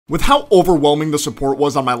With how overwhelming the support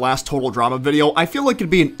was on my last Total Drama video, I feel like it'd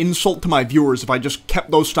be an insult to my viewers if I just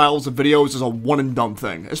kept those styles of videos as a one-and-done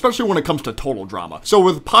thing, especially when it comes to Total Drama. So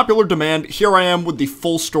with popular demand, here I am with the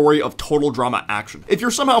full story of Total Drama Action. If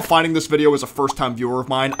you're somehow finding this video as a first-time viewer of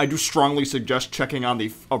mine, I do strongly suggest checking on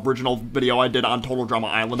the original video I did on Total Drama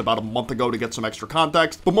Island about a month ago to get some extra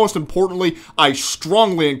context, but most importantly, I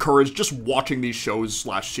strongly encourage just watching these shows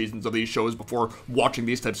 / seasons of these shows before watching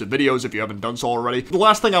these types of videos if you haven't done so already. The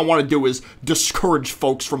last thing I want to do is discourage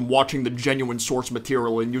folks from watching the genuine source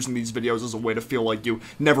material and using these videos as a way to feel like you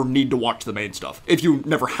never need to watch the main stuff. If you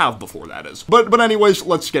never have before, that is. But anyways,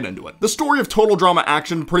 let's get into it. The story of Total Drama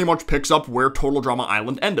Action pretty much picks up where Total Drama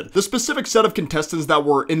Island ended. The specific set of contestants that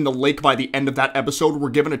were in the lake by the end of that episode were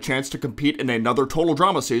given a chance to compete in another Total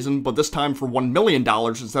Drama season, but this time for $1 million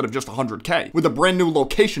instead of just $100K, with a brand new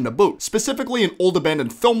location to boot. Specifically an old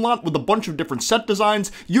abandoned film lot with a bunch of different set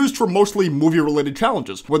designs used for mostly movie-related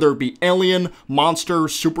challenges, whether it be alien, monster,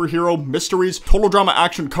 superhero, mysteries. Total Drama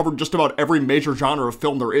Action covered just about every major genre of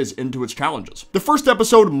film there is into its challenges. The first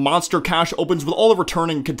episode, Monster Cash, opens with all the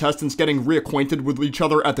returning contestants getting reacquainted with each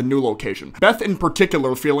other at the new location. Beth in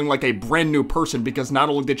particular feeling like a brand new person because not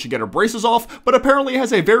only did she get her braces off, but apparently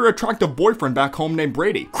has a very attractive boyfriend back home named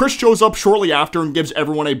Brady. Chris shows up shortly after and gives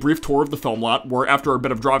everyone a brief tour of the film lot, where after a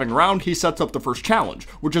bit of driving around, he sets up the first challenge,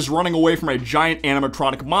 which is running away from a giant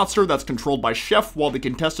animatronic monster that's controlled by Chef while the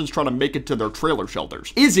contestants try to make it to their trailer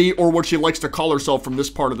shelters. Izzy, or what she likes to call herself from this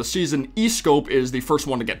part of the season, E-Scope, is the first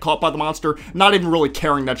one to get caught by the monster, not even really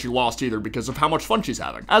caring that she lost either because of how much fun she's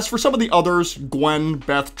having. As for some of the others, Gwen,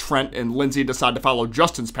 Beth, Trent, and Lindsay decide to follow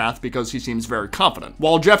Justin's path because he seems very confident,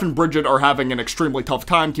 while Jeff and Bridget are having an extremely tough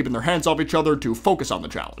time keeping their hands off each other to focus on the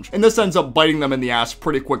challenge. And this ends up biting them in the ass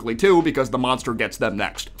pretty quickly too because the monster gets them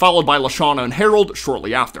next, followed by Lashana and Harold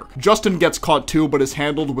shortly after. Justin gets caught too, but is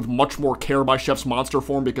handled with much more care by Chef's monster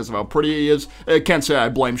form because of how pretty he is. I can't say I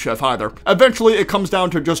blame Chef either. Eventually, it comes down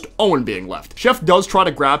to just Owen being left. Chef does try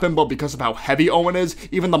to grab him, but because of how heavy Owen is,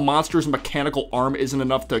 even the monster's mechanical arm isn't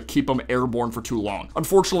enough to keep him airborne for too long.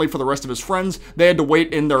 Unfortunately for the rest of his friends, they had to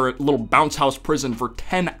wait in their little bounce house prison for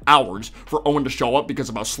 10 hours for Owen to show up because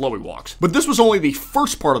of how slow he walks. But this was only the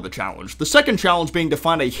first part of the challenge. The second challenge being to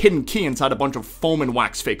find a hidden key inside a bunch of foam and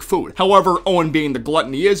wax fake food. However, Owen, being the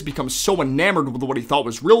glutton he is, becomes so enamored with what he thought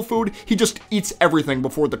was real food, he just eats everything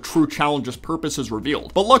before the true challenge's purpose is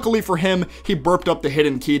revealed. But luckily for him, he burped up the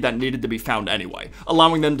hidden key that needed to be found anyway,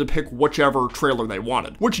 allowing them to pick whichever trailer they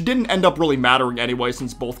wanted, which didn't end up really mattering anyway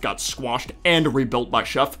since both got squashed and rebuilt by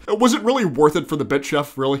Chef. Was it really worth it for the bit,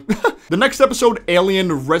 Chef, really? The next episode,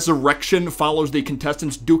 Alien Resurrection, follows the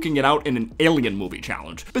contestants duking it out in an alien movie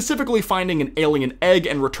challenge, specifically finding an alien egg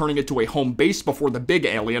and returning it to a home base before the big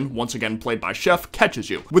alien, once again played by Chef, catches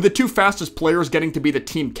you, with the two fastest players getting to be the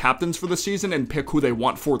team captains for the season and pick who they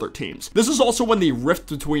want for their teams. This is also when the rift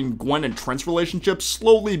between Gwen and Trent's relationship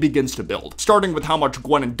slowly begins to build, starting with how much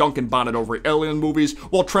Gwen and Duncan bonded over alien movies,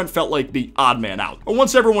 while Trent felt like the odd man out. And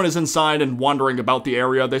once everyone is inside and wandering about the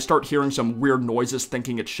area, they start hearing some weird noises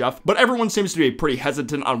thinking it's Chef, but everyone seems to be pretty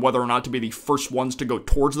hesitant on whether or not to be the first ones to go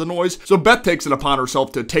towards the noise, so Beth takes it upon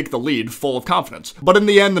herself to take the lead, full of confidence. But in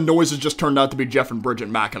the end, the noises just turned out to be Jeff and Bridget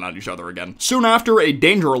macking on each other again. Soon after, a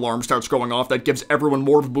danger alarm starts going off that gives everyone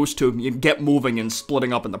more of a boost to get moving and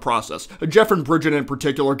splitting up in the process. Jeff and Bridget in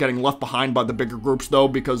particular getting left behind by the bigger groups though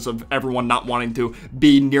because of everyone not wanting to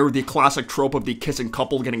be near the classic trope of the kissing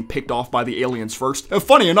couple getting picked off by the aliens first.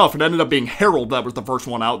 Funny enough, it ended up being Harold that was the first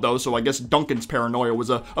one out though, so I guess Duncan's paranoia was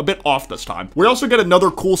a bit off this time. We also get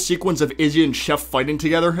another cool sequence of Izzy and Chef fighting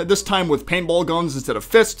together, this time with paintball guns instead of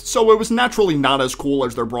fists, so it was naturally not as cool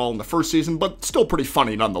as their brawl in the first season, but still pretty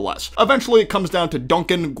funny nonetheless. Eventually, it comes down to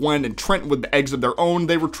Duncan, Gwen, and Trent with the eggs of their own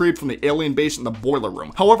they retrieved from the alien base in the boiler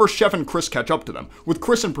room. However, Chef and Chris catch up to them, with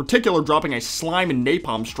Chris in particular dropping a slime and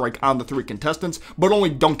napalm strike on the three contestants, but only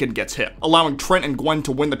Duncan gets hit, allowing Trent and Gwen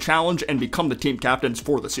to win the challenge and become the team captains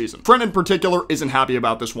for the season. Trent in particular isn't happy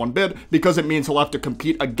about this one bit, because it means he'll have to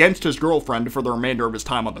compete against his girlfriend for the remainder of his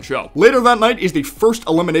time on the show. Later that night is the first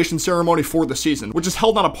elimination ceremony for the season, which is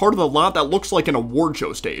held on a part of the lot that looks like an award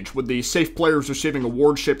show stage, with the safe players receiving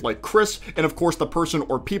awards shaped like Chris, and of course the person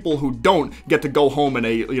or people who don't get to go home in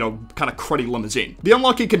a, kind of cruddy limousine. The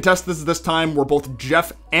unlucky contestants this time were both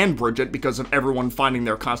Jeff and Bridget because of everyone finding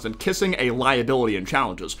their constant kissing a liability in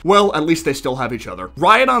challenges. Well, at least they still have each other.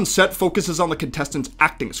 Riot on set focuses on the contestants'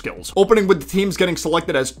 acting skills, opening with the teams getting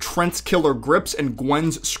selected as Trent's killer grips and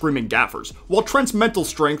Gwen's screaming gaffers, while Trent's mental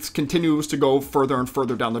strength continues to go further and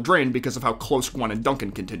further down the drain because of how close Gwen and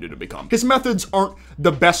Duncan continue to become. His methods aren't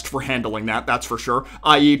the best for handling that's for sure,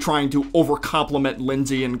 i.e. trying to overcompliment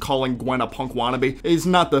Lindsay and calling Gwen a punk wannabe is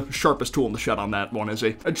not the sharpest tool in the shed on that one, is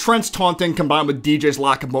he? Trent's taunting combined with DJ's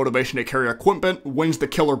lack of motivation to carry equipment wins the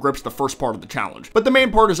Killer Grips the first part of the challenge. But the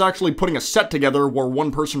main part is actually putting a set together where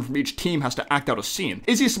one person from each team has to act out a scene.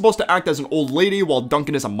 Izzy's supposed to act as an old lady while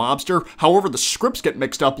Duncan is a mobster. However, the scripts get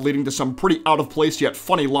mixed up, leading to some pretty out of place yet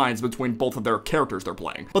funny lines between both of their characters they're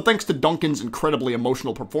playing. But thanks to Duncan's incredibly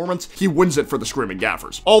emotional performance, he wins it for the Screaming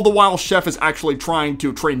Gaffers. All the while, Chef is actually trying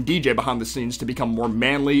to train DJ behind the scenes to become more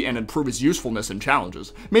manly and improve his usefulness in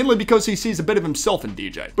challenges, mainly because he sees a bit of himself in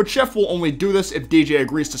DJ. But Chef will only do this if DJ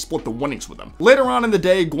agrees to split the winnings with him. Later on in the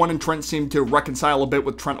day, Gwen and Trent seem to reconcile a bit,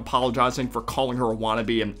 with Trent apologizing for calling her a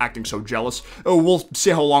wannabe and acting so jealous. We'll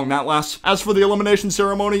see how long that lasts. As for the elimination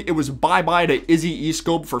ceremony, it was bye-bye to Izzy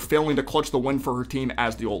Escope for failing to clutch the win for her team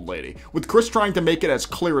as the old lady. With Chris trying to make it as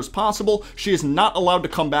clear as possible, she is not allowed to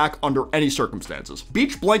come back under any circumstances.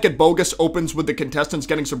 Beach Blanket Bogus opens with the contestants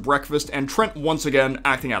getting some breakfast and Trent once again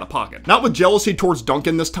acting out of pocket. Not with jealousy towards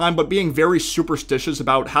Duncan this time, but being very superstitious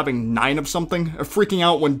about having 9 of something, freaking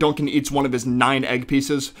out when Duncan eats one of his 9 egg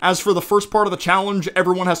pieces. As for the first part of the challenge,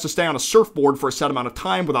 everyone has to stay on a surfboard for a set amount of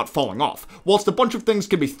time without falling off, whilst a bunch of things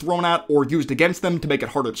can be thrown at or used against them to make it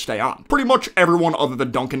harder to stay on. Pretty much everyone other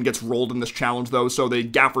than Duncan gets rolled in this challenge though, so the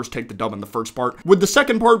gaffers take the dub in the first part, with the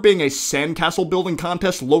second part being a sandcastle building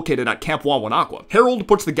contest located at Camp Wawanakwa. Harold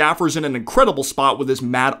puts the gaffers in an incredible spot with his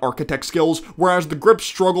mad architect skills, whereas the Grips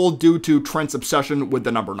struggle due to Trent's obsession with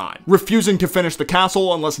the number 9, refusing to finish the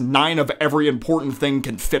castle unless 9 of every important thing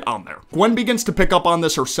can fit on there. Gwen begins to pick up on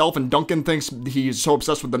this herself, and Duncan thinks he's so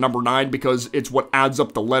obsessed with the number 9 because it's what adds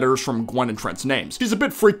up the letters from Gwen and Trent's names. She's a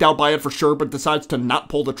bit freaked out by it for sure, but decides to not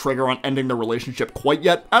pull the trigger on ending their relationship quite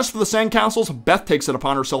yet. As for the sandcastles, Beth takes it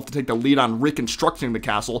upon herself to take the lead on reconstructing the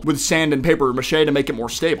castle with sand and paper mache to make it more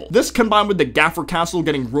stable. This, combined with the Gaffer Castle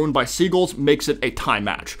getting ruined by seagulls, makes it a tie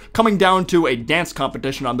match, coming down to a dance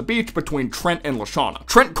competition on the beach between Trent and Lashana.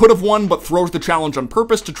 Trent could have won, but throws the challenge on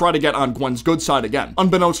purpose to try to get on Gwen's good side again,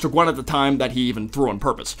 unbeknownst to Gwen at the time that he even threw on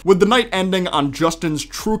purpose, with the night ending on Justin's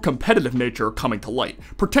true competitive nature coming to light,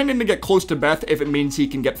 pretending to get close to Beth if it means he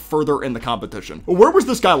can get further in the competition. Where was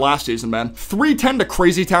this guy last season, man? 310 to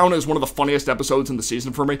Crazy Town is one of the funniest episodes in the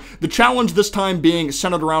season for me. The challenge this time being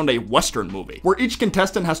centered around a Western movie, where each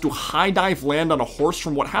contestant has to high dive land on a horse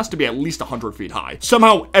from what has to be at least 100 feet high.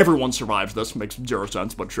 Somehow everyone survives this, makes 0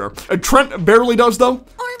 sense, but sure. Trent barely does though.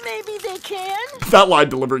 Or maybe they can. That line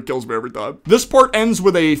delivery kills me every time. This part ends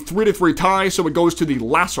with a 3-3 tie, so it goes to the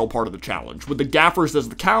lasso part of the challenge, with the gaffers as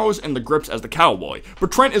the cows and the Grips as the cowboy.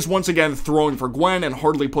 But Trent is once again throwing for Gwen and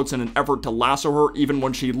hardly puts in an effort to lasso her, even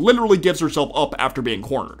when she literally gives herself up after being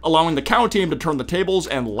cornered, allowing the cow team to turn the tables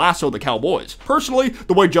and lasso the cowboys. Personally,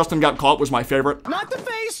 the way Justin got caught was my favorite. Not the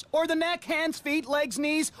face, or the neck, hands, feet, legs,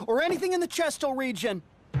 knees, or anything in the chestal region.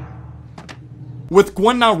 With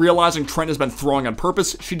Gwen now realizing Trent has been throwing on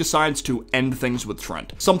purpose, she decides to end things with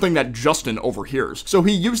Trent, something that Justin overhears. So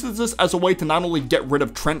he uses this as a way to not only get rid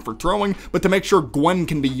of Trent for throwing, but to make sure Gwen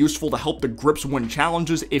can be useful to help the Grips win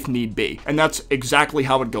challenges if need be. And that's exactly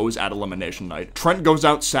how it goes at Elimination Night. Trent goes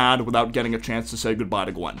out sad without getting a chance to say goodbye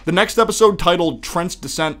to Gwen. The next episode, titled Trent's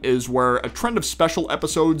Descent, is where a trend of special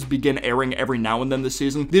episodes begin airing every now and then this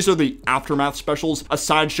season. These are the Aftermath specials, a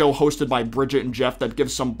sideshow hosted by Bridget and Jeff that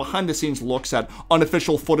gives some behind-the-scenes looks at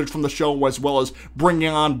unofficial footage from the show, as well as bringing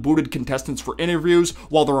on booted contestants for interviews,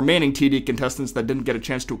 while the remaining TD contestants that didn't get a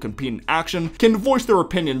chance to compete in action can voice their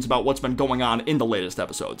opinions about what's been going on in the latest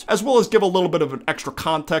episodes, as well as give a little bit of an extra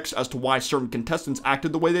context as to why certain contestants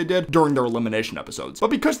acted the way they did during their elimination episodes. But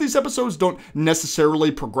because these episodes don't necessarily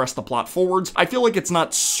progress the plot forwards, I feel like it's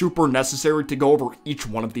not super necessary to go over each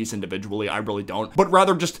one of these individually. I really don't, but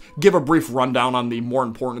rather just give a brief rundown on the more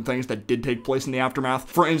important things that did take place in the aftermath.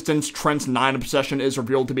 For instance, Trent's 9 obsession is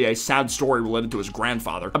revealed to be a sad story related to his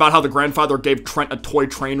grandfather, about how the grandfather gave Trent a toy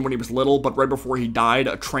train when he was little, but right before he died,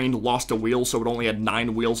 a train lost a wheel, so it only had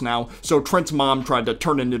 9 wheels now. So Trent's mom tried to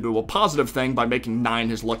turn it into a positive thing by making 9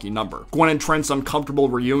 his lucky number. Gwen and Trent's uncomfortable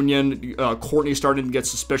reunion, Courtney starting to get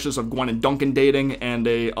suspicious of Gwen and Duncan dating, and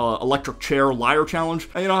a electric chair liar challenge.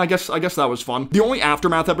 And, you know, I guess that was fun. The only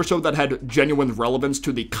Aftermath episode that had genuine relevance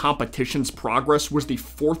to the competition's progress was the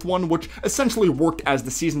 4th one, which essentially worked as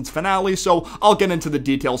the season's finale, so I'll get into the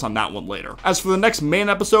details on that one later. As for the next main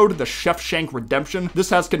episode, the Chef Shank Redemption, this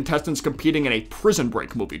has contestants competing in a prison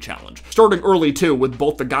break movie challenge, starting early too, with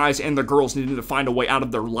both the guys and the girls needing to find a way out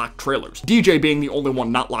of their locked trailers, DJ being the only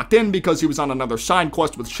one not locked in because he was on another side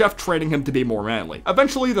quest with Chef training him to be more manly.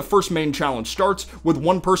 Eventually, the first main challenge starts, with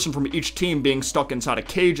one person from each team being stuck inside a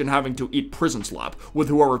cage and having to eat prison slop, with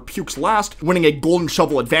whoever pukes last winning a golden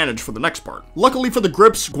shovel advantage for the next part. Luckily for the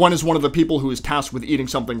Grips, Gwen is one of the people who is tasked with eating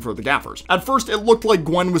something for the gaffers. At At first, it looked like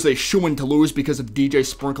Gwen was a shoo-in to lose because of DJ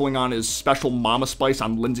sprinkling on his special mama spice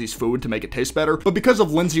on Lindsay's food to make it taste better, but because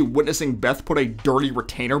of Lindsay witnessing Beth put a dirty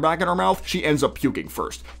retainer back in her mouth, she ends up puking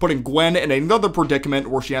first, putting Gwen in another predicament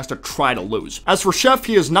where she has to try to lose. As for Chef,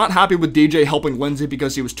 he is not happy with DJ helping Lindsay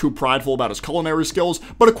because he was too prideful about his culinary skills,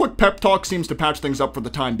 but a quick pep talk seems to patch things up for the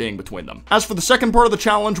time being between them. As for the second part of the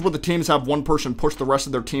challenge, where the teams have one person push the rest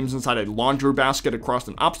of their teams inside a laundry basket across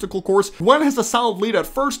an obstacle course, Gwen has a solid lead at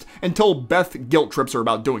first until Beth guilt trips her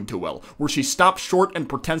about doing too well, where she stops short and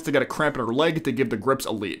pretends to get a cramp in her leg to give the grips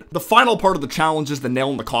a lead. The final part of the challenge is the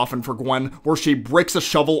nail in the coffin for Gwen, where she breaks a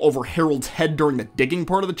shovel over Harold's head during the digging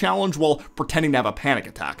part of the challenge while pretending to have a panic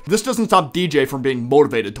attack. This doesn't stop DJ from being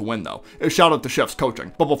motivated to win though. A shout out to Chef's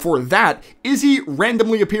coaching. But before that, Izzy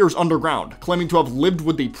randomly appears underground, claiming to have lived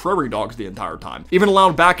with the prairie dogs the entire time. Even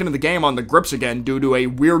allowed back into the game on the grips again due to a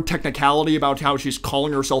weird technicality about how she's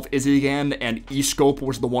calling herself Izzy again and E-Scope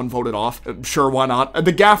was the one voted off. Sure, why not?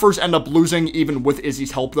 The gaffers end up losing even with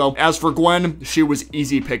Izzy's help though. As for Gwen, she was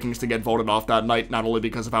easy pickings to get voted off that night, not only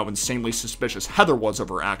because of how insanely suspicious Heather was of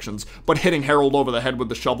her actions, but hitting Harold over the head with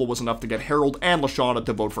the shovel was enough to get Harold and LaShawna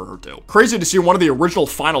to vote for her too. Crazy to see one of the original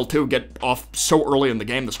final two get off so early in the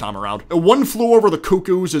game this time around. One Flew Over the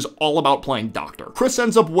Cuckoos is all about playing doctor. Chris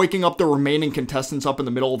ends up waking up the remaining contestants up in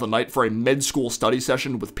the middle of the night for a mid-school study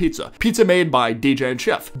session with pizza. Pizza made by DJ and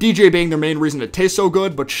Chef. DJ being their main reason it tastes so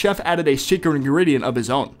good, but Chef added a secret ingredient of his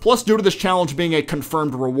own. Plus, due to this challenge being a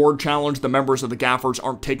confirmed reward challenge, the members of the gaffers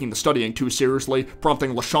aren't taking the studying too seriously,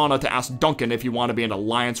 prompting LaShawna to ask Duncan if he wanted to be in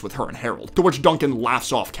alliance with her and Harold, to which Duncan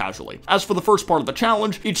laughs off casually. As for the first part of the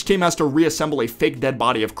challenge, each team has to reassemble a fake dead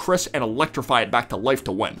body of Chris and electrify it back to life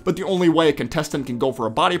to win. But the only way a contestant can go for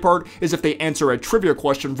a body part is if they answer a trivia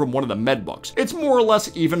question from one of the med books. It's more or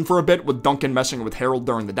less even for a bit, with Duncan messing with Harold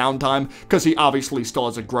during the downtime, because he obviously still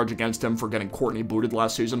has a grudge against him for getting Courtney booted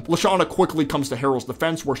last season. LaShawna quickly comes to Harold's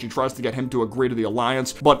defense where she tries to get him to agree to the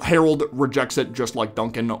alliance, but Harold rejects it just like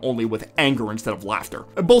Duncan, only with anger instead of laughter.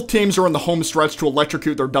 Both teams are in the home stretch to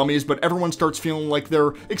electrocute their dummies, but everyone starts feeling like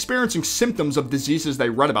they're experiencing symptoms of diseases they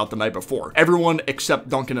read about the night before. Everyone except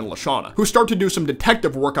Duncan and LaShawna, who start to do some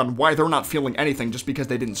detective work on why they're not feeling anything just because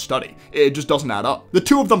they didn't study. It just doesn't add up. The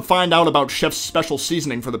two of them find out about Chef's special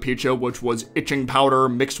seasoning for the pizza, which was itching powder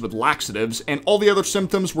mixed with laxatives, and all the other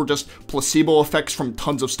symptoms were just placebo effects from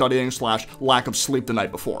tons of studying / lack of sleep the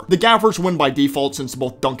night before. The gaffers win by default since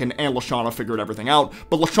both Duncan and LaShawna figured everything out,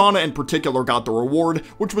 but LaShawna in particular got the reward,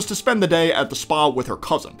 which was to spend the day at the spa with her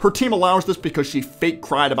cousin. Her team allows this because she fake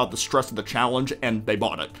cried about the stress of the challenge, and they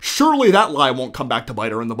bought it. Surely that lie won't come back to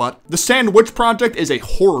bite her in the butt. The Sandwich Project is a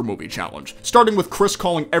horror movie challenge, starting with Chris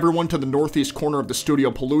calling everyone to the northeast corner of the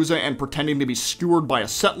Studio Palooza and pretending to be skewered by a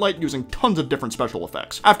set light using tons of different special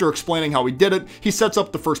effects. After explaining how he did it, he sets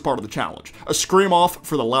up the first part of the challenge, a scream off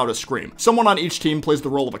for the loudest scream. Someone on each team plays the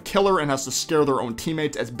role of a killer and has to scare their own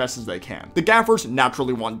teammates as best as they can. The gaffers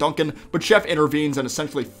naturally want Duncan, but Chef intervenes and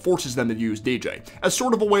essentially forces them to use DJ, as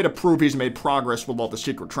sort of a way to prove he's made progress with all the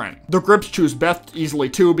secret training. The grips choose Beth easily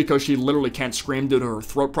too because she literally can't scream due to her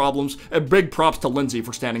throat problems. Big props to Lindsay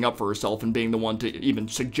for standing up for herself and being the one to even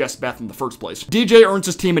suggest Beth in the first place. DJ earns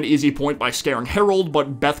his team an easy point by scaring Harold,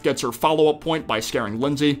 but Beth gets her follow-up point by scaring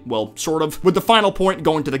Lindsay, well, sort of, with the final point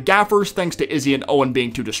going to the gaffers thanks to Izzy and Owen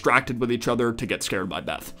being too distracted with each other to get scared by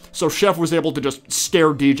Beth. So Chef was able to just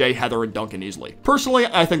scare DJ, Heather, and Duncan easily. Personally,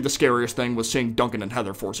 I think the scariest thing was seeing Duncan and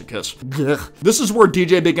Heather force a kiss. Ugh. This is where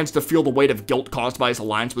DJ begins to feel the weight of guilt caused by his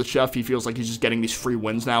alliance with Chef. He feels like he's just getting these free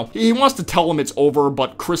wins now. He wants to tell him it's over,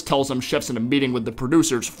 but Chris tells him Chef's in a meeting with the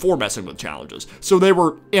producers for messing with challenges. So they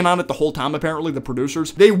were in on it the whole time, apparently, the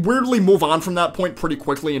producers. They weirdly move on from that point pretty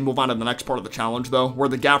quickly and move on to the next part of the challenge, though, where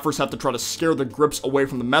the gaffers have to try to scare the grips away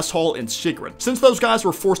from the mess hall in secret, since those guys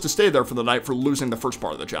were forced to stay there for the night for losing the first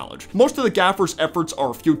part of the challenge. Most of the gaffers' efforts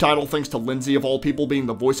are futile thanks to Lindsay, of all people, being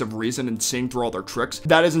the voice of reason and seeing through all their tricks.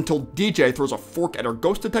 That is until DJ throws a fork at her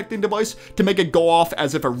ghost detecting device to make it go off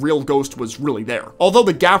as if a real ghost was really there. Although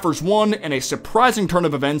the gaffers won, in a surprising turn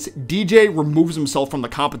of events, DJ removes himself from the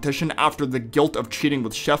competition after the guilt of cheating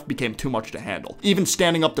with Chef became too much to handle, even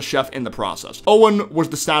standing up to Chef in the process. Owen was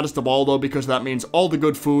the saddest of all though, because that means all the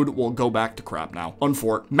good food will go back to crap now.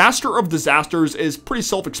 Unfort. Master of Disasters is pretty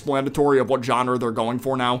self-explanatory of what genre they're going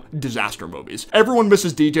for now: disaster movies. Everyone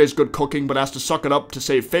misses DJ's good cooking, but has to suck it up to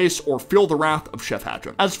save face or feel the wrath of Chef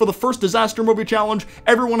Hatchet. As for the first disaster movie challenge,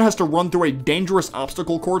 everyone has to run through a dangerous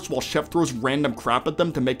obstacle course while Chef throws random crap at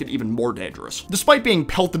them to make it even more dangerous. Despite being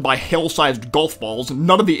pelted by hail-sized golf balls,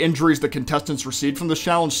 none of the injuries the contestants received from this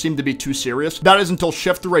challenge seemed to be too serious. That is until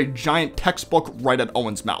Chef threw a giant textbook right at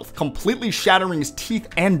Owen's mouth, completely shattering his teeth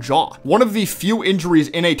and jaw. One of the few injuries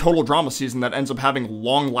in a total drama season that ends up having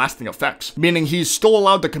long-lasting effects, meaning he's still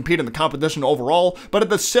allowed to compete in the competition overall, but had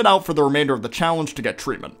to sit out for the remainder of the challenge to get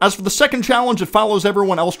treatment. As for the second challenge, it follows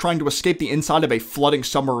everyone else trying to escape the inside of a flooding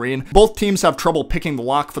submarine. Both teams have trouble picking the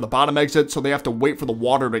lock for the bottom exit, so they have to wait for the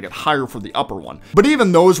water to get higher for the upper one. But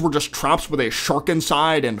even those were just traps with a shark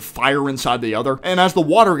inside and fire inside the other, and as the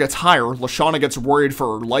water gets higher, Lashana gets worried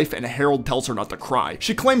for her life and Harold tells her not to cry.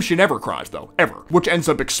 She claims she never cries though, ever, which ends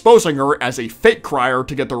up exposing her as a fake crier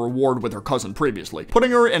to get the reward with her cousin previously,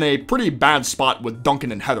 putting her in a pretty bad spot with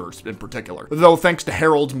Duncan and Heather in particular. Though thanks to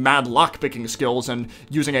Harold's mad lockpicking skills and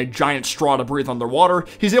using a giant straw to breathe underwater,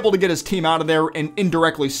 he's able to get his team out of there and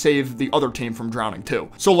indirectly save the other team from drowning too.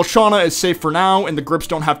 So Lashana is safe for now, and the Grips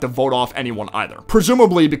don't have to vote off anyone either,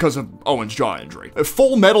 presumably because of Owen's jaw injury. A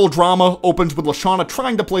Full Metal drama opens with Lashana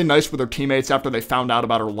trying to play nice with her teammates after they found out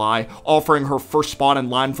about her lie, offering her first spot in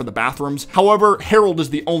line for the bathrooms. However, Harold is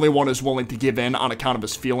the only one who's willing to give in on account of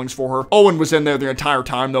his feelings for her. Owen was in there the entire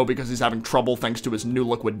time though because he's having trouble thanks to his new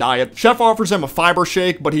liquid diet. Chef offers him a fiber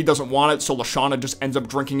shake, but he doesn't want it, so Lashana just ends up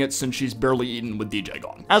drinking it since she's barely eaten with DJ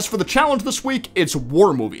gone. As for the challenge this week, it's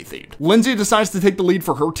war movie themed. Lindsay decides to take the lead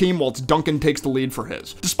for her team whilst Duncan takes the lead for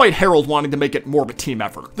his, despite Harold wanting to make it more of a team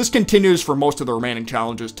effort. This continues for most of the remaining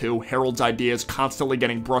challenges too. Harold's ideas constantly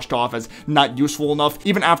getting brushed off as not useful enough.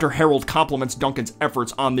 Even after Harold compliments Duncan's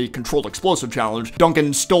efforts on the controlled explosive challenge,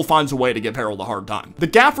 Duncan still finds a way to give Harold a hard time. The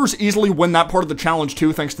gaffers easily win that part of the challenge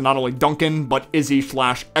too, thanks to not only Duncan, but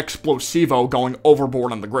Izzy/Explosivo going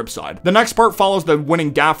overboard on the grip side. The next part follows the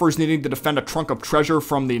winning gaffers needing to defend a trunk of treasure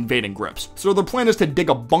from the invading grips. So their plan is to dig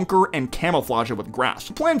a bunker and camouflage it with grass.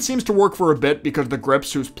 The plan seems to work for a bit because the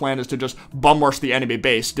grips, whose plan is to just bum rush the enemy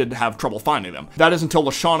base, did have trouble finding them. That is until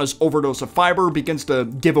Lashana's overdose of fiber begins to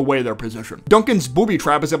give away their position. Duncan's booby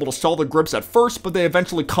trap is able to stall the grips at first, but they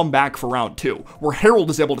eventually come back for round 2, where Harold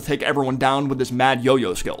is able to take everyone down with his mad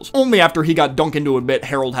yo-yo skills. Only after he got Duncan to admit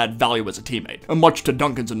Harold had value as a teammate, much to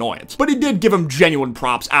Duncan's annoyance. But he did give him genuine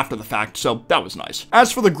props after the fact, so that was nice.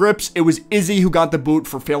 As for the grips, it was Izzy who got the boot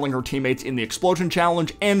for failing her teammates in the explosion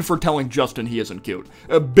challenge and for telling Justin he isn't cute.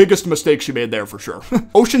 Biggest mistake she made there for sure.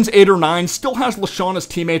 Ocean's 8 or 9 still has Lashana's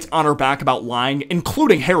teammates on her back about lying,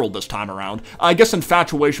 including Harold this time around. I guess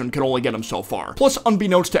infatuation can only get him so far. Plus,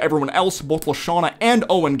 unbeknownst to everyone else, both Lashana and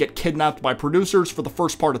Owen get kidnapped by producers for the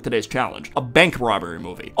first part of today's challenge, a bank robbery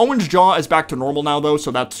movie. Owen's jaw is back to normal now though,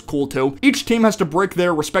 so that's cool too. Each team has to break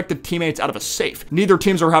their respective teammates out of a safe. Neither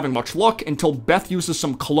teams are having much luck until Beth uses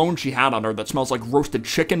some cologne she had on her that smells like roasted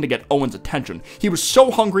chicken to get Owen's attention. He was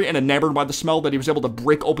so hungry and enamored by the smell that he was able to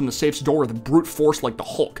break open the safe's door with brute force like the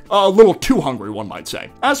Hulk. A little too hungry, one might say.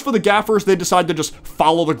 As for the gaffers, they decide to just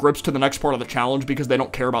follow the grips to the next part of the challenge because they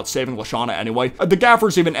don't care about saving Lashana anyway. The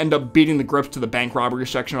gaffers even end up beating the grips to the bank robbery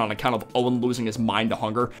section on account of Owen losing his mind to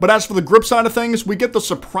hunger. But as for the grip side of things, we get the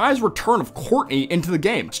surprise return of Courtney into the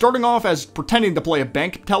game, starting off as pretending to play a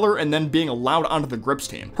bank teller and then being allowed onto the grips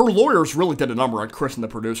team. Her lawyers really did a number on Chris and the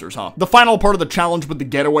producers, huh? The final part of the challenge with the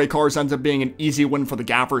getaway cars ends up being an easy win for the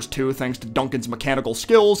gaffers too, thanks to Duncan's mechanical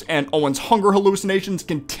skills and Owen's hunger hallucinations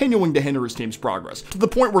continuing to hinder his team's progress, to the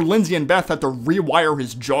point where Lindsay and Beth had to rewire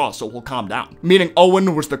his jaw so he'll calm down, meaning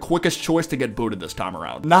Owen was the quickest choice to get booted this time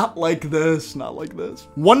around. Not like this, not like this.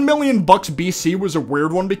 1 million bucks BC was a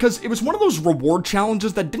weird one because it was one of those reward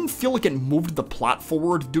challenges that didn't feel like it moved the plot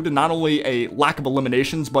forward due to not only a lack of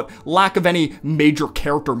eliminations, but lack of any major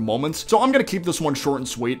character moments. So I'm gonna keep this one short and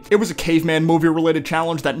sweet. It was a caveman movie related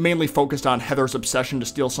challenge that mainly focused on Heather's obsession to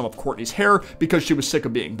steal some of Courtney's hair because she was sick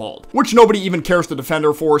of being bald, which nobody even cares to defend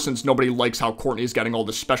her for since nobody likes how Courtney's getting all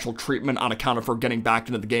this special treatment on account of her getting back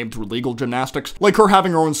into the game through legal gymnastics, like her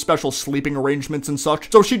having her own special sleeping arrangements and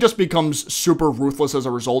such. So she just becomes super ruthless as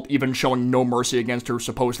a result, even showing no mercy against her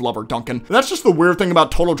supposed lover Duncan. That's just the weird thing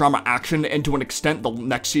about total drama action, and to an extent the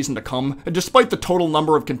next season to come. Despite the total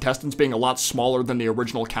number of contestants being a lot smaller than the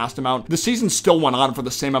original cast amount, the season still went on for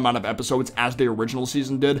the same amount of episodes as the original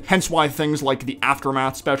season did, hence why things like the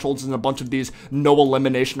Aftermath specials and a bunch of these no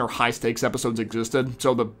elimination or high stakes episodes existed,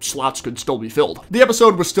 so the slots could still be filled. The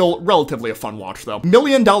episode was still relatively a fun watch though. $1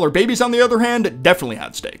 Million Babies on the other hand definitely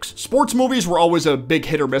had stakes. Sports movies were always a big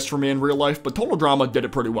hit or miss for me in real life, but Total Drama did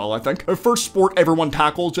it pretty well, I think. The first sport everyone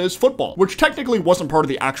tackles is football, which technically wasn't part of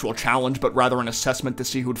the actual challenge, but rather an assessment to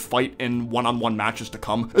see who'd fight in one-on-one matches to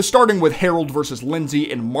come, starting with Harold versus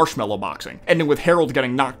Lindsay in marshmallow boxing, ending with Harold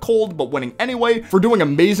getting knocked cold but winning anyway for doing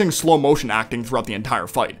amazing slow motion acting throughout the entire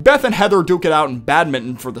fight. Beth and Heather duke it out in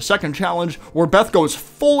badminton for the second challenge, where Beth goes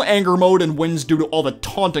full anger mode and wins due to all the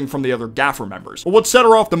taunting from the other gaffer members. But what set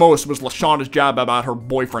her off the most was Lashana's jab about her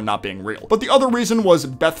boyfriend not being real. But the other reason was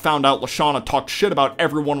Beth found out Lashana talked shit about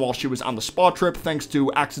everyone while she was on the spa trip thanks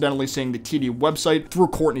to accidentally seeing the TD website through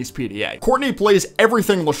Courtney's PDA. Courtney plays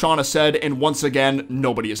everything Lashana said, and once again,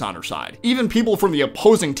 nobody is on her side. Even people from the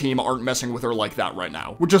opposing team aren't messing with her like that right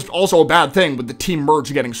now, which is also a bad thing with the team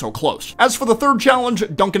merge getting so close. As for the third challenge,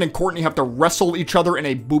 Duncan and Courtney have to wrestle each other in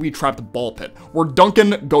a booby-trapped ball pit, where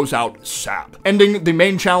Duncan goes out sad, ending the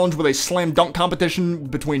main challenge with a slam dunk competition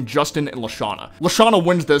between Justin and Lashana. Lashana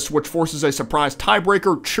wins this, which forces a surprise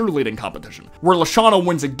tiebreaker cheerleading competition, where Lashana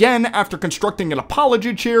wins again after constructing an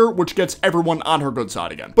apology cheer, which gets everyone on her good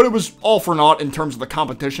side again. But it was all for naught in terms of the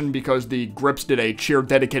competition because the Grips did a cheer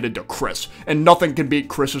dedicated to Chris, and nothing can beat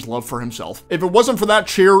Chris's love for himself. If it wasn't for that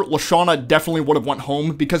cheer, Lashana definitely would have went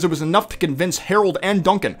home because it was enough to convince Harold and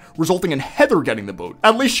Duncan, resulting in Heather getting the boot.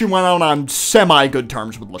 At least she went out on semi-good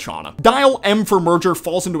terms with Lashana. Dial M for merger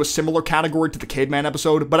falls into a similar category to the Caveman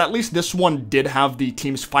episode, but at least this one did have the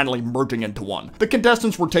teams finally merging into one. The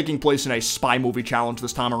contestants were taking place in a spy movie challenge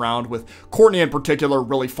this time around, with Courtney in particular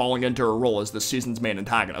really falling into her role as this season's main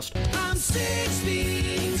antagonist. I'm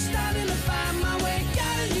 16, starting to find my way,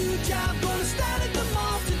 got a new job, gonna start at the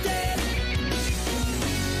mall today.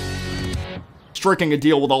 Striking a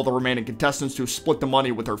deal with all the remaining contestants to split the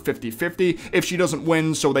money with her 50-50 if she doesn't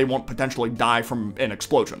win, so they won't potentially die from an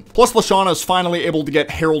explosion. Plus, Lashana is finally able to get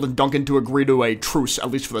Harold and Duncan to agree to a truce, at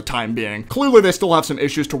least for the time being. Clearly, they still have some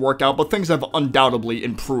issues to work out, but things have undoubtedly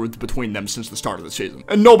improved between them since the start of the season.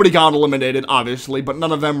 And nobody got eliminated, obviously, but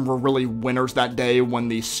none of them were really winners that day when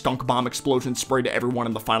the skunk bomb explosion sprayed everyone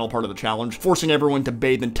in the final part of the challenge, forcing everyone to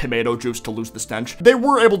bathe in tomato juice to lose the stench. They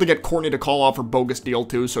were able to get Courtney to call off her bogus deal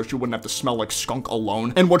too, so she wouldn't have to smell like skunk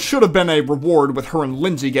alone, and what should have been a reward with her and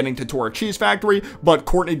Lindsay getting to tour a cheese factory, but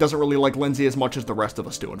Courtney doesn't really like Lindsay as much as the rest of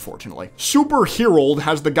us do, unfortunately. Super Harold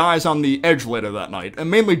has the guys on the edge later that night, and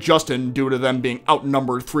mainly Justin due to them being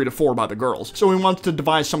outnumbered 3-4 by the girls, so he wants to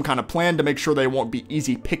devise some kind of plan to make sure they won't be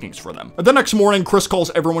easy pickings for them. The next morning, Chris calls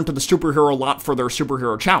everyone to the superhero lot for their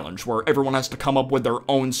superhero challenge, where everyone has to come up with their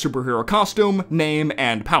own superhero costume, name,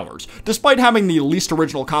 and powers. Despite having the least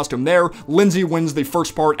original costume there, Lindsay wins the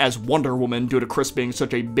first part as Wonder Woman due to Chris being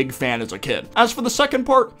such a big fan as a kid. As for the second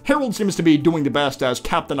part, Harold seems to be doing the best as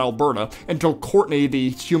Captain Alberta until Courtney,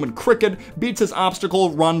 the human cricket, beats his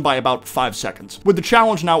obstacle run by about 5 seconds. With the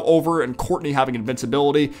challenge now over and Courtney having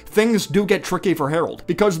invincibility, things do get tricky for Harold,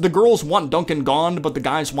 because the girls want Duncan gone, but the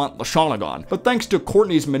guys want Lashana gone. But thanks to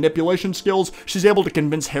Courtney's manipulation skills, she's able to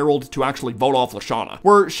convince Harold to actually vote off Lashana,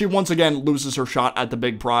 where she once again loses her shot at the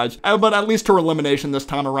big prize, but at least her elimination this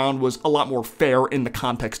time around was a lot more fair in the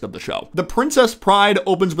context of the show. The Princess Pride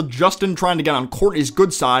opens with Justin trying to get on Courtney's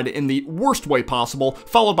good side in the worst way possible,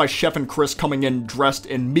 followed by Chef and Chris coming in dressed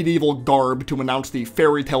in medieval garb to announce the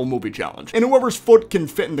fairy tale movie challenge. And whoever's foot can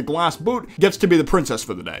fit in the glass boot gets to be the princess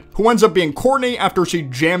for the day, who ends up being Courtney after she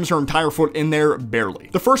jams her entire foot in there barely.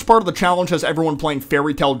 The first part of the challenge has everyone playing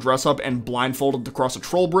fairy tale dress up and blindfolded to cross a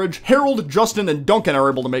troll bridge. Harold, Justin, and Duncan are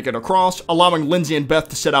able to make it across, allowing Lindsay and Beth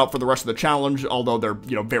to sit out for the rest of the challenge, although they're,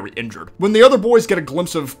 very injured. When the other boys get a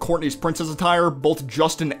glimpse of Courtney's princess attire, both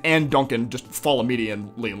Justin and Duncan just fall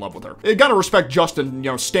immediately in love with her. You gotta respect Justin,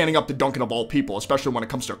 standing up to Duncan of all people, especially when it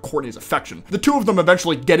comes to Courtney's affection. The two of them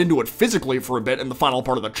eventually get into it physically for a bit in the final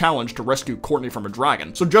part of the challenge to rescue Courtney from a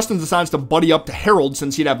dragon. So Justin decides to buddy up to Harold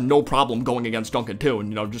since he'd have no problem going against Duncan too,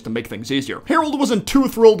 and just to make things easier. Harold wasn't too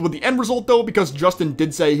thrilled with the end result though, because Justin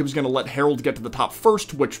did say he was gonna let Harold get to the top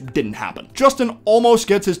first, which didn't happen. Justin almost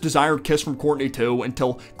gets his desired kiss from Courtney too,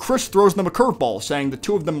 until Chris throws them a curveball, saying the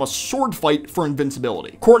two of them must sword fight for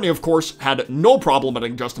invincibility. Courtney, of course, had no problem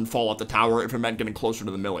letting Justin fall off the tower if it meant getting closer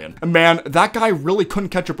to the million. And man, that guy really couldn't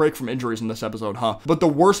catch a break from injuries in this episode, huh? But the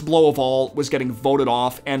worst blow of all was getting voted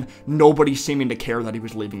off and nobody seeming to care that he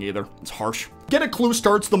was leaving either. It's harsh. Get a Clue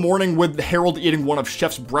starts the morning with Harold eating one of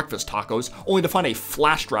Chef's breakfast tacos, only to find a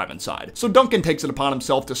flash drive inside. So Duncan takes it upon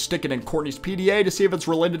himself to stick it in Courtney's PDA to see if it's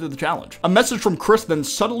related to the challenge. A message from Chris then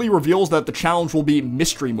subtly reveals that the challenge will be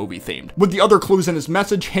mystery movie themed, with the other clues in his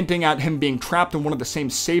message hinting at him being trapped in one of the same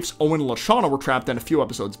safes Owen and Lashana were trapped in a few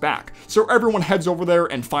episodes back. So everyone heads over there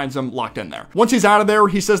and finds him locked in there. Once he's out of there,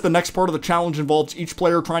 he says the next part of the challenge involves each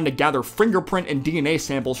player trying to gather fingerprint and DNA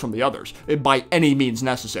samples from the others, by any means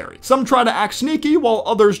necessary. Some try to act sneaky, while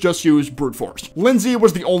others just use brute force. Lindsay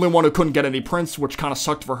was the only one who couldn't get any prints, which kind of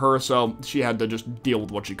sucked for her, so she had to just deal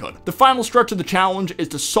with what she could. The final stretch of the challenge is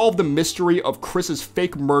to solve the mystery of Chris's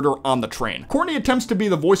fake murder on the train. Courtney attempts to be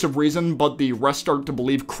the voice of reason, but the rest start to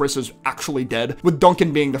believe Chris is actually dead, with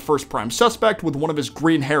Duncan being the first prime suspect, with one of his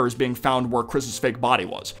green hairs being found where Chris's fake body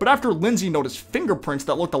was. But after Lindsay noticed fingerprints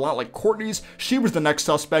that looked a lot like Courtney's, she was the next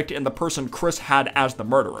suspect and the person Chris had as the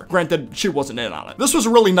murderer. Granted, she wasn't in on it. This was a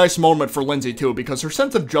really nice moment for Lindsay too, because her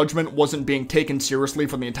sense of judgment wasn't being taken seriously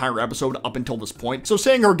for the entire episode up until this point, so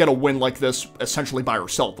seeing her get a win like this, essentially by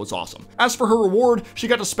herself, was awesome. As for her reward, she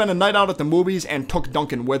got to spend a night out at the movies and took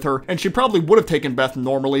Duncan with her, and she probably would have taken Beth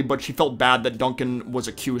normally, but she felt bad that Duncan was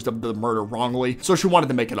accused of the murder wrongly, so she wanted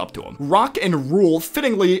to make it up to him. Rock and Rule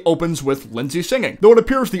fittingly opens with Lindsay singing, though it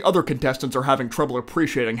appears the other contestants are having trouble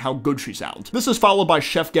appreciating how good she sounds. This is followed by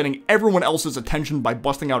Chef getting everyone else's attention by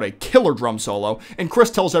busting out a killer drum solo, and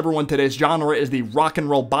Chris tells everyone today's genre is the rock and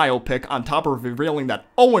roll biopic, on top of revealing that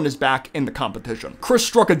Owen is back in the competition. Chris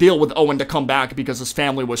struck a deal with Owen to come back because his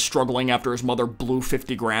family was struggling after his mother blew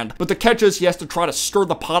 50 grand, but the catch is he has to try to stir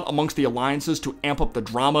the pot amongst the alliances to amp up the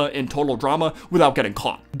drama in Total Drama without getting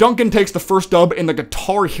caught. Duncan takes the first dub in the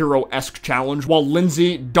Guitar Hero-esque challenge, while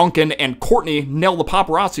Lindsay, Duncan, and Courtney nail the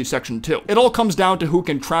paparazzi section too. It all comes down to who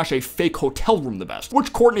can trash a fake hotel room the best,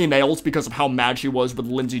 which Courtney nails because of how mad she was with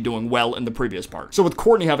Lindsay doing well in the previous part. So with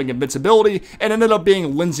Courtney having invincibility, it ended up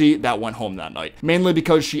being Lindsay that went home that night, mainly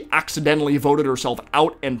because she accidentally voted herself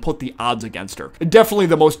out and put the odds against her. Definitely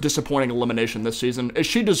the most disappointing elimination this season, as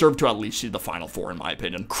she deserved to at least see the final four in my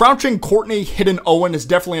opinion. Crouching Courtney, Hidden Owen is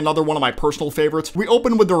definitely another one of my personal favorites. We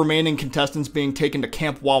open with the remaining contestants being taken to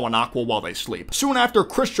Camp Wawanakwa while they sleep. Soon after,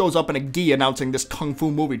 Chris shows up in a gi announcing this Kung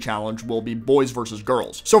Fu movie challenge will be boys versus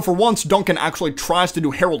girls. So for once, Duncan actually tries to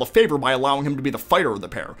do Harold a favor by allowing him to be the fighter of the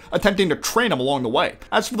pair, attempting to train him along the way.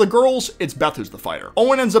 As for the girls, it's Beth who's the fighter.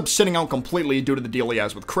 Owen ends up sitting out completely due to the deal he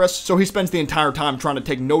has with Chris, so he spends the entire time trying to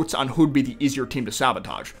take notes on who'd be the easier team to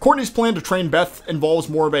sabotage. Courtney's plan to train Beth involves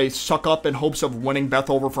more of a suck up in hopes of winning Beth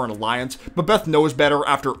over for an alliance, but Beth knows better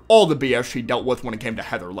after all the BS she dealt with when it came to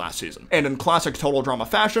Heather last season. And in classic Total Drama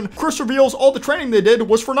fashion, Chris reveals all the training they did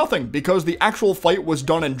was for nothing, because the actual fight was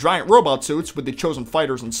done in giant robot suits with the chosen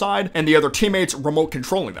fighters inside, and the other teammates remote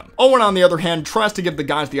controlling them. Owen, on the other hand, tries to give the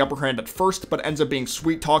guys the upper hand at first, but ends up being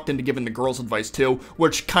sweet-talked into giving the girls advice too,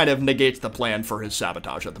 which kind of negates the plan for his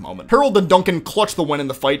sabotage at the moment. Harold and Duncan clutch the win in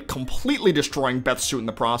the fight, completely destroying Beth's suit in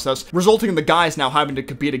the process, resulting in the guys now having to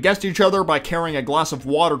compete against each other by carrying a glass of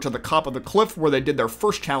water to the top of the cliff where they did their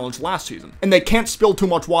first challenge last season. And they can't spill too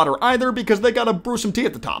much water either because they gotta brew some tea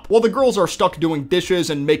at the top, while the girls are stuck doing dishes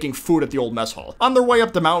and making food at the old mess hall. On their way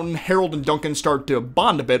up the mountain, Harold and Duncan start to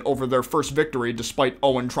bond a bit over their first victory despite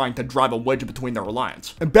Owen trying to drive a wedge between their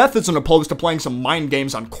alliance. And Beth isn't opposed to playing some mind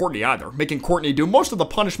games on Courtney either, making Courtney do most of the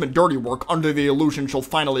punishment dirty work under the illusion she'll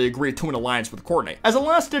finally agree to an alliance with Courtney. As a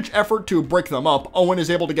last-ditch effort to break them up, Owen is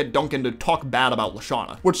able to get Duncan to talk bad about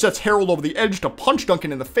Lashana, which sets Harold over the edge to punch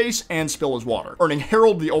Duncan in the face and spill his water, earning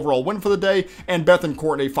Harold the overall win for the day, and Beth and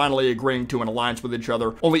Courtney finally agreeing to an alliance with each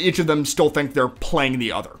other, only each of them still think they're playing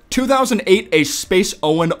the other. 2008, A Space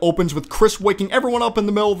Owen opens with Chris waking everyone up in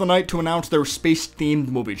the middle of the night to announce their space-themed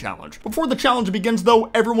movie challenge. Before the challenge begins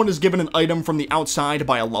though, everyone is given an item from the outside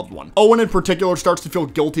by a loved one. Owen in particular starts to feel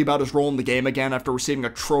guilty about his role in the game again after receiving a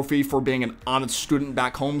trophy for being an honest student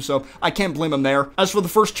back home, so I can't blame him there. As for the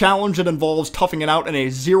first challenge, it involves toughing it out in a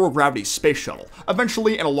zero-gravity space shuttle.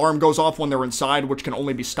 Eventually, an alarm goes off when they're inside, which can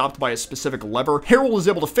only be stopped by a specific lever. Harold is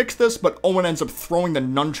able to fix this, but Owen ends up throwing the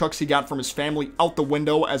nunchucks he got from his family out the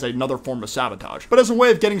window as another form of sabotage. But as a way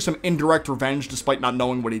of getting some indirect revenge despite not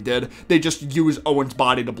knowing what he did, they just use Owen's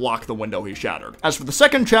body to block the window he shattered. As for the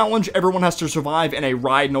second challenge, everyone has to survive in a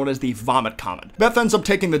ride known as the Vomit Comet. Beth ends up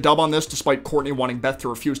taking the dub on this despite Courtney wanting Beth to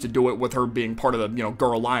refuse to do it with her being part of the,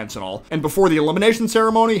 girl alliance and all. And before the elimination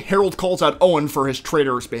ceremony, Harold calls out Owen for his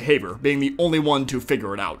traitorous behavior, being the only one to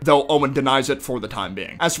figure it out, though Owen denies it for the time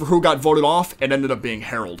being. As for who got voted off, it ended up being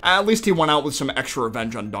Harold. At least he went out with some extra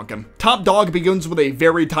revenge on Duncan. Top Dog begins with a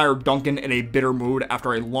very tired Duncan in a bitter mood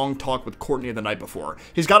after a long talk with Courtney the night before.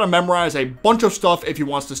 He's got to memorize a bunch of stuff if he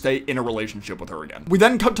wants to stay in a relationship with her again. We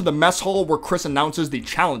then cut to the mess hall where Chris announces the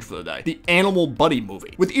challenge for the day, the Animal Buddy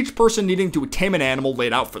movie, with each person needing to tame an animal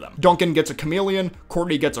laid out for them. Duncan gets a chameleon,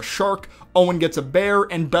 Courtney gets a shark, Owen gets a bear,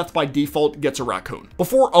 and Beth by default gets a raccoon.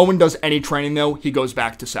 Before Owen does any training though, he goes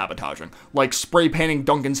back to sabotaging, like spray painting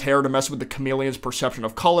Duncan's hair to mess with the chameleon's perception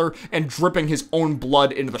of color, and dripping his own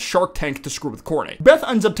blood into the shark tank to screw with Courtney. Beth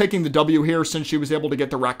ends up taking the W here since she was able to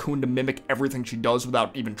get the raccoon to mimic everything she does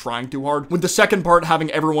without even trying too hard, with the second part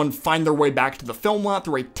having everyone find their way back to the film lot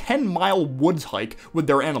through a 10-mile woods hike with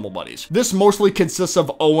their animal buddies. This mostly consists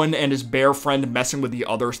of Owen and his bear friend messing with the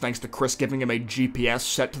others thanks to Chris giving him a GPS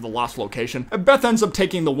set to the lost location. Beth ends up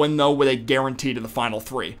taking the win though with a guarantee to the final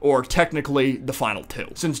 3, or technically the final 2,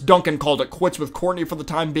 since Duncan called it quits with Courtney for the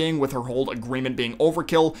time being, with her whole agreement being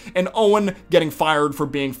overkill, and Owen getting fired for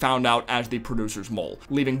being found out as the producer's mole,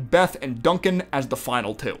 leaving Beth and Duncan as the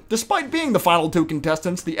final two. Despite being the final two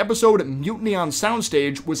contestants, the episode Mutiny on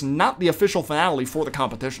Soundstage was not the official finale for the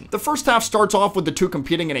competition. The first half starts off with the two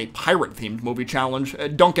competing in a pirate-themed movie challenge.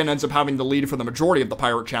 Duncan ends up having the lead for the majority of the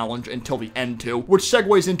pirate challenge until the end too, which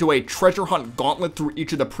segues into a treasure hunt gauntlet through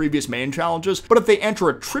each of the previous main challenges, but if they answer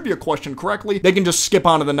a trivia question correctly, they can just skip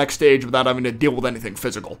on to the next stage without having to deal with anything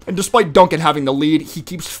physical. And despite Duncan having the lead, he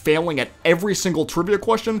keeps failing at every single trivia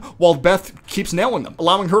question, while Beth keeps nailing them,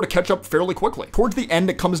 allowing her to catch up fairly quickly. Towards the end,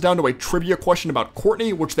 it comes down to a trivia question about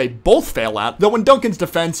Courtney, which they both fail at, though in Duncan's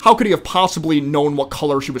defense, how could he have possibly known what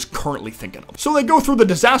color she was currently thinking of? So they go through the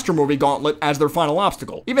disaster movie gauntlet as their final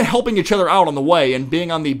obstacle, even helping each other out on the way and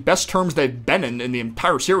being on the best terms they've been in the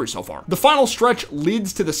entire series so far. The final stretch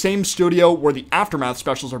leads to the same studio where the Aftermath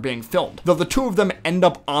specials are being filmed, though the two of them end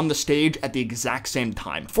up on the stage at the exact same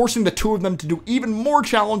time, forcing the two of them to do even more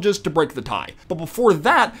challenges to break the tie. But before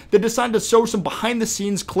that, they decide to show some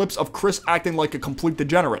behind-the-scenes clips of Chris acting like a complete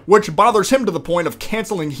degenerate, which bothers him to the point of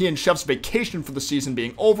canceling he and Chef's vacation for the season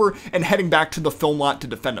being over and heading back to the film lot to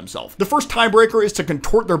defend himself. The first tiebreaker is to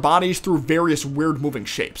contort their bodies through various weird moving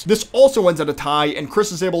shapes. This also ends at a tie, and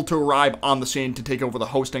Chris is able to arrive on the scene to take over the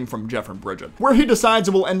hosting from Jeff and Bridget, where he decides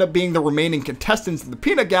it will end up being the remaining contestants in the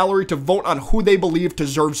peanut gallery to vote on who they believe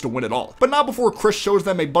deserves to win it all. But not before Chris shows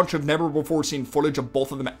them a bunch of never-before-seen footage of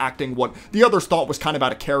both of them acting what the others thought was kind of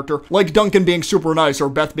out of character, like Duncan being super nice or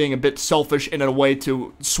Beth being a bit selfish in a way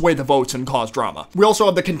to sway the votes and cause drama. We also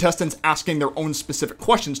have the contestants asking their own specific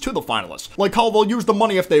questions to the finalists, like how they'll use the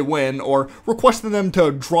money if they win, or requesting them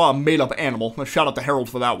to draw a made-up animal. A shout out to Harold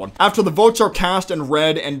for that one. After the votes are cast and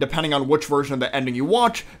read, and depending on which version of the ending you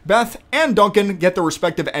watch, Beth and Duncan get their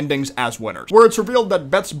respective endings as winners, where it's revealed that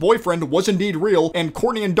Beth's boyfriend was indeed real, and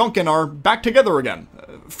Courtney and Duncan are back together again.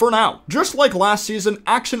 For now. Just like last season,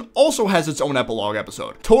 Action also has its own epilogue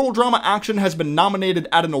episode. Total Drama Action has been nominated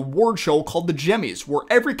at an award show called the Gemmies, where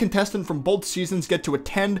every contestant from both seasons get to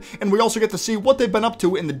attend, and we also get to see what they've been up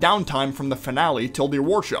to in the downtime from the finale till the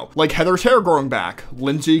award show. Like Heather's hair growing back,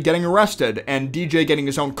 Lindsay getting arrested, and DJ getting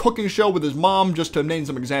his own cooking show with his mom, just to name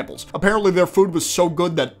some examples. Apparently their food was so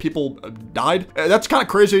good that people died. That's kind of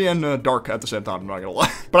crazy and dark at the same time, I'm not gonna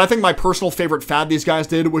lie. But I think my personal favorite fad these guys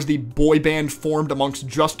did was the boy band formed amongst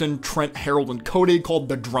Justin, Trent, Harold, and Cody called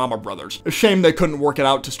the Drama Brothers. A shame they couldn't work it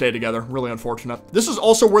out to stay together. Really unfortunate. This is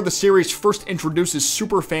also where the series first introduces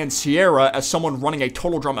superfan Sierra as someone running a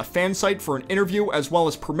Total Drama fan site for an interview as well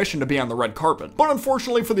as permission to be on the red carpet. But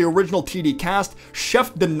unfortunately for the original TD cast,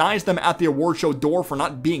 Chef denies them at the award show door for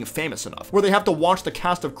not being famous enough, where they have to watch the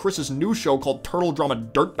cast of Chris's new show called Turtle Drama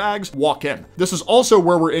Dirtbags walk in. This is also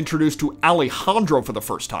where we're introduced to Alejandro for the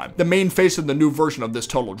first time, the main face of the new version of this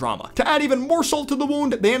Total Drama. To add even more salt to the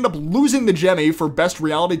wound, they end up losing the Gemmy for Best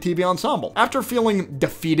Reality TV Ensemble. After feeling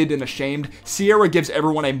defeated and ashamed, Sierra gives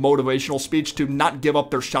everyone a motivational speech to not give up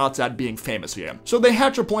their shots at being famous again. So they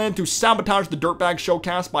hatch a plan to sabotage the Dirtbag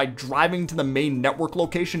showcast by driving to the main network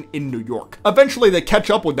location in New York. Eventually they catch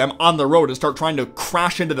up with them on the road and start trying to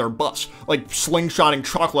crash into their bus, like slingshotting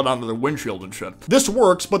chocolate onto their windshield and shit. This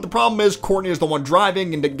works, but the problem is Courtney is the one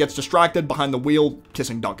driving and gets distracted behind the wheel,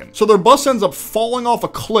 kissing Duncan. So their bus ends up falling off a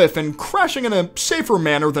cliff and crashing in a safer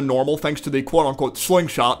manner than normal thanks to the quote-unquote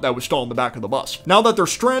slingshot that was still in the back of the bus. Now that they're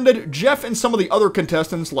stranded, Jeff and some of the other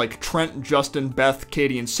contestants like Trent, Justin, Beth,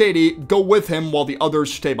 Katie, and Sadie go with him while the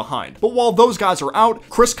others stay behind. But while those guys are out,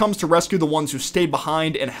 Chris comes to rescue the ones who stayed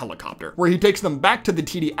behind in a helicopter, where he takes them back to the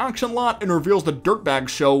TD Action lot and reveals the Dirtbag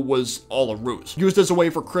show was all a ruse, used as a way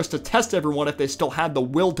for Chris to test everyone if they still had the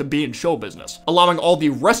will to be in show business, allowing all the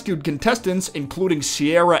rescued contestants, including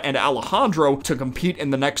Sierra and Alejandro, to compete in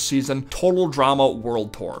the next season Total Drama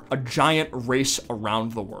World Tour, a giant race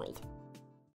around the world.